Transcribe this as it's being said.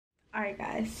Alright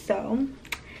guys, so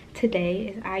today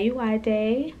is IUI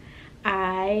day.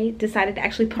 I decided to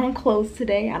actually put on clothes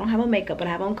today. I don't have on makeup, but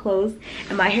I have on clothes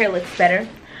and my hair looks better.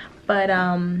 But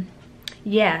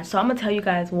yeah, so I'm gonna tell you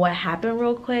guys what happened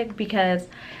real quick because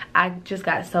I just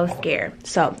got so scared.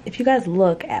 So if you guys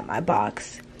look at my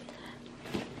box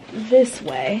this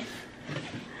way,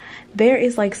 there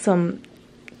is like some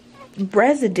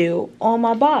residue on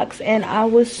my box, and I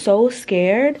was so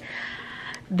scared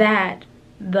that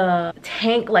the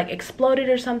tank like exploded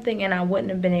or something and I wouldn't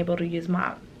have been able to use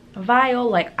my vial.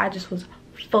 Like I just was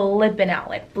flipping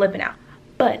out.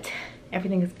 But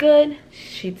everything is good.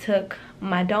 She took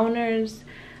my donor's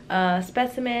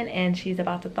specimen and she's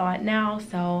about to thaw it now,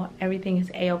 so everything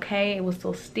is a-okay. It was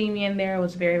still steamy in there. It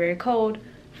was very, very cold.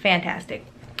 Fantastic.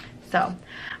 So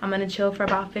I'm gonna chill for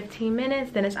about 15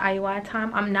 minutes, then it's IUI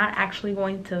time. I'm not actually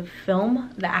going to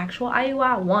film the actual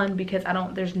IUI, one, because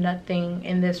there's nothing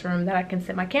in this room that I can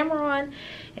set my camera on,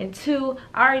 and two,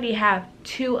 I already have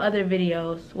 2 other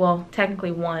videos, well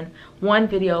technically one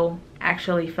video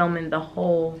actually filming the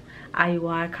whole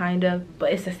IUI kind of,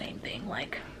 but it's the same thing,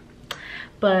 like.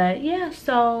 But yeah,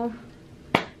 so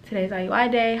today's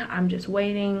IUI day. I'm just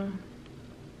waiting.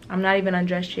 I'm not even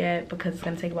undressed yet because it's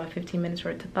gonna take about 15 minutes for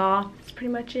it to thaw. That's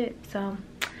pretty much it. So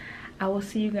I will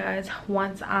see you guys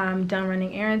once I'm done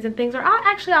running errands and things. Or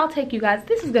I'll take you guys.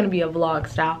 This is gonna be a vlog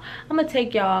style. I'm gonna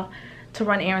take y'all to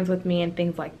run errands with me and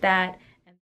things like that.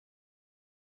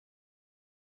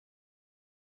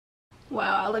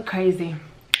 Wow, I look crazy.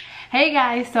 Hey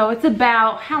guys, so it's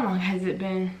about, how long has it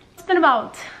been? It's been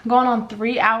about going on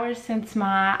 3 hours since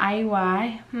my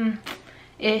IUI.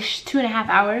 Ish, 2.5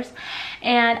 hours.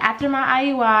 And after my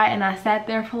IUI and I sat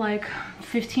there for like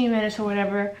 15 minutes or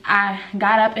whatever, I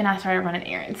got up and I started running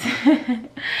errands.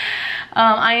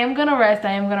 I am gonna rest,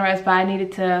 but I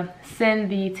needed to send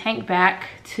the tank back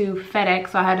to FedEx,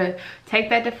 so I had to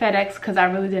take that to FedEx because I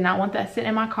really did not want that sitting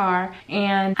in my car.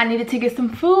 And I needed to get some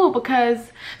food because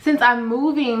since I'm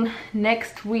moving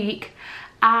next week,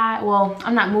 well,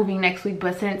 I'm not moving next week,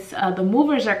 but since the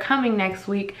movers are coming next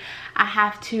week, I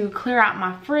have to clear out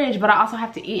my fridge, but I also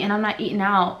have to eat, and I'm not eating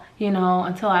out, you know,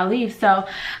 until I leave. So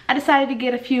I decided to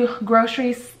get a few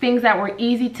groceries, things that were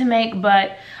easy to make,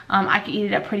 but I could eat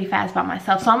it up pretty fast by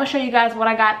myself. So I'm gonna show you guys what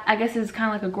I got. I guess it's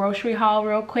kind of like a grocery haul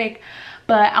real quick.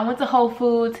 But I went to Whole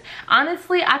Foods.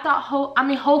 Honestly, I thought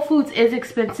Whole Foods is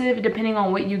expensive depending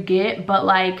on what you get, but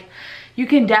like you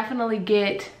can definitely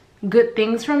get good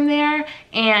things from there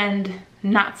and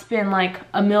not spend like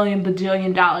a million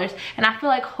bajillion dollars. And I feel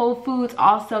like Whole Foods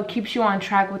also keeps you on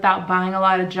track without buying a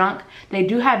lot of junk. They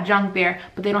do have junk there,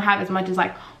 but they don't have as much as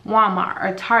like Walmart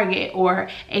or Target or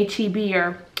HEB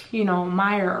or, you know,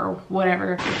 Meijer or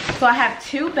whatever. So I have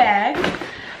 2 bags.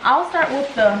 I'll start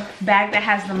with the bag that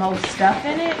has the most stuff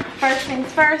in it. First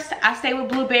things first, I stay with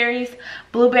blueberries.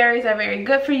 Blueberries are very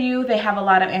good for you. They have a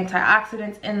lot of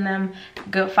antioxidants in them,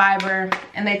 good fiber,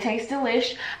 and they taste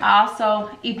delish. I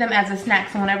also eat them as a snack,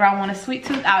 so whenever I want a sweet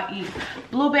tooth, I'll eat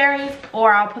blueberries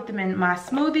or I'll put them in my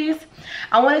smoothies.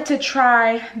 I wanted to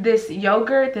try this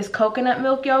yogurt, this coconut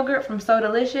milk yogurt from So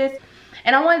Delicious.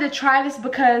 And I wanted to try this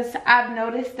because I've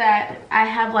noticed that I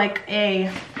have like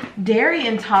a dairy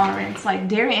intolerance, like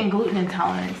dairy and gluten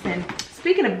intolerance. And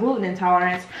speaking of gluten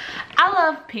intolerance, I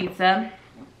love pizza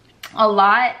a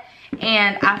lot.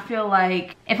 And I feel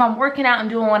like if I'm working out and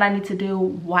doing what I need to do,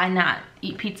 why not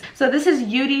eat pizza? So this is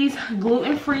Udi's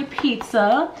gluten-free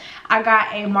pizza. I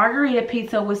got a margarita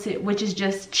pizza, which is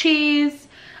just cheese,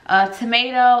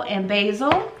 tomato, and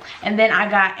basil. And then I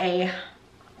got a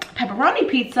pepperoni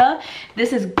pizza.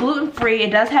 This is gluten-free. It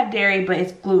does have dairy, but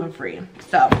it's gluten-free.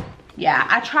 So yeah,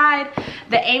 I tried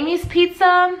the Amy's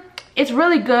pizza. It's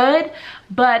really good,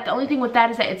 but the only thing with that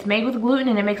is that it's made with gluten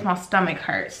and it makes my stomach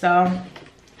hurt. So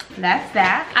that's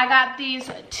that. I got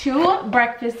these 2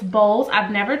 breakfast bowls.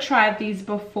 I've never tried these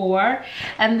before,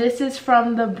 and this is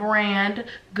from the brand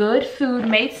Good Food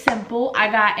Made Simple.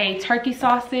 I got a turkey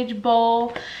sausage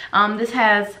bowl. This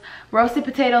has roasted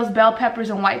potatoes, bell peppers,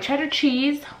 and white cheddar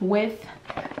cheese with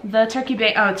the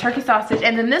turkey sausage.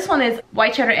 And then this one is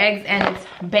white cheddar eggs and it's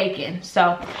bacon.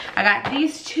 So I got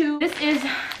these 2. This is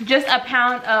just a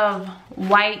pound of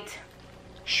white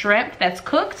shrimp that's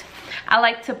cooked. I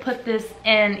like to put this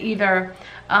in either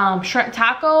shrimp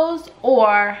tacos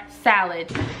or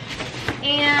salad.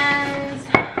 And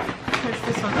there's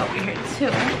this one over here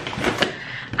too.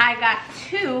 I got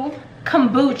 2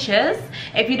 kombuchas.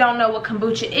 If you don't know what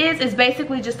kombucha is, it's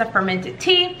basically just a fermented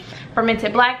tea,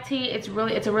 fermented black tea. It's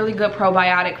a really good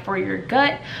probiotic for your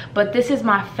gut. But this is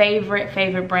my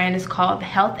favorite brand. It's called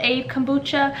Health Aid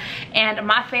Kombucha, and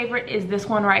my favorite is this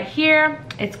one right here.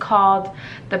 It's called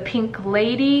the Pink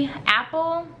Lady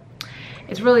Apple.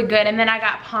 It's really good. And then I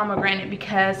got pomegranate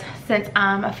because since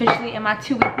I'm officially in my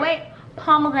 2-week wait,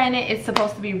 pomegranate is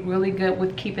supposed to be really good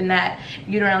with keeping that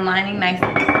uterine lining nice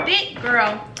and thick,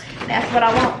 girl. That's what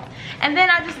I want. And then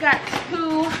I just got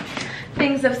 2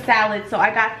 things of salad. So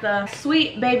I got the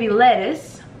sweet baby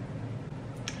lettuce,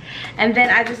 and then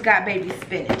I just got baby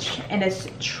spinach, and it's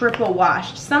triple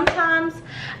washed. Sometimes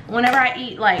whenever I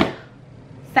eat like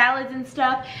salads and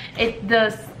stuff,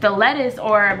 the lettuce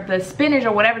or the spinach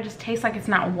or whatever just tastes like it's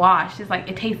not washed. It's like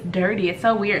it tastes dirty. It's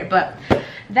so weird. But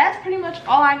that's pretty much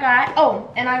all I got. Oh,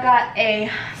 and I got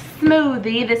a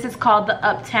smoothie. This is called the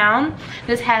Uptown.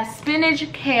 This has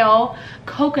spinach, kale,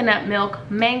 coconut milk,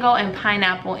 mango, and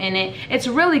pineapple in it. It's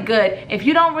really good. If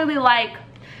you don't really like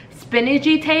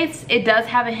spinachy taste, it does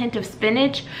have a hint of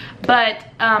spinach, but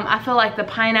I feel like the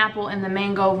pineapple and the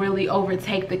mango really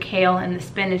overtake the kale and the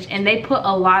spinach, and they put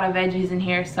a lot of veggies in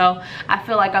here, so I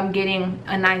feel like I'm getting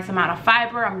a nice amount of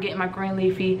fiber. I'm getting my green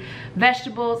leafy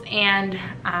vegetables, and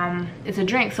it's a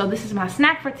drink. So this is my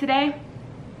snack for today.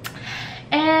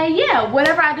 And yeah,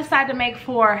 whatever I decide to make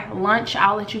for lunch,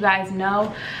 I'll let you guys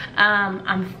know.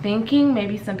 I'm thinking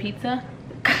maybe some pizza.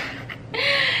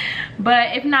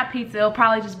 But if not pizza, it'll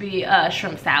probably just be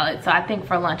shrimp salad. So I think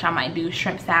for lunch I might do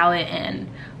shrimp salad and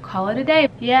call it a day.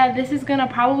 Yeah, this is gonna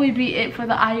probably be it for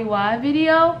the IUI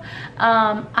video.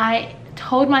 I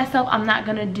told myself I'm not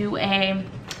gonna do a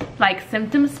like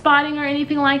symptom spotting or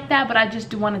anything like that, but I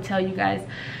just do want to tell you guys,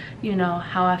 you know,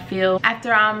 how I feel.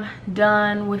 After I'm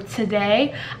done with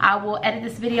today, I will edit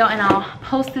this video and I'll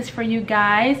post this for you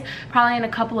guys probably in a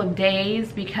couple of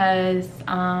days, because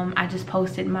I just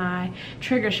posted my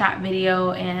trigger shot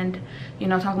video and, you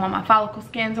know, talking about my follicle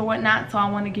scans or whatnot. So I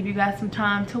want to give you guys some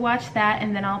time to watch that,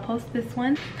 and then I'll post this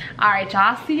one. All right,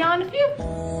 y'all, see y'all in a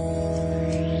few.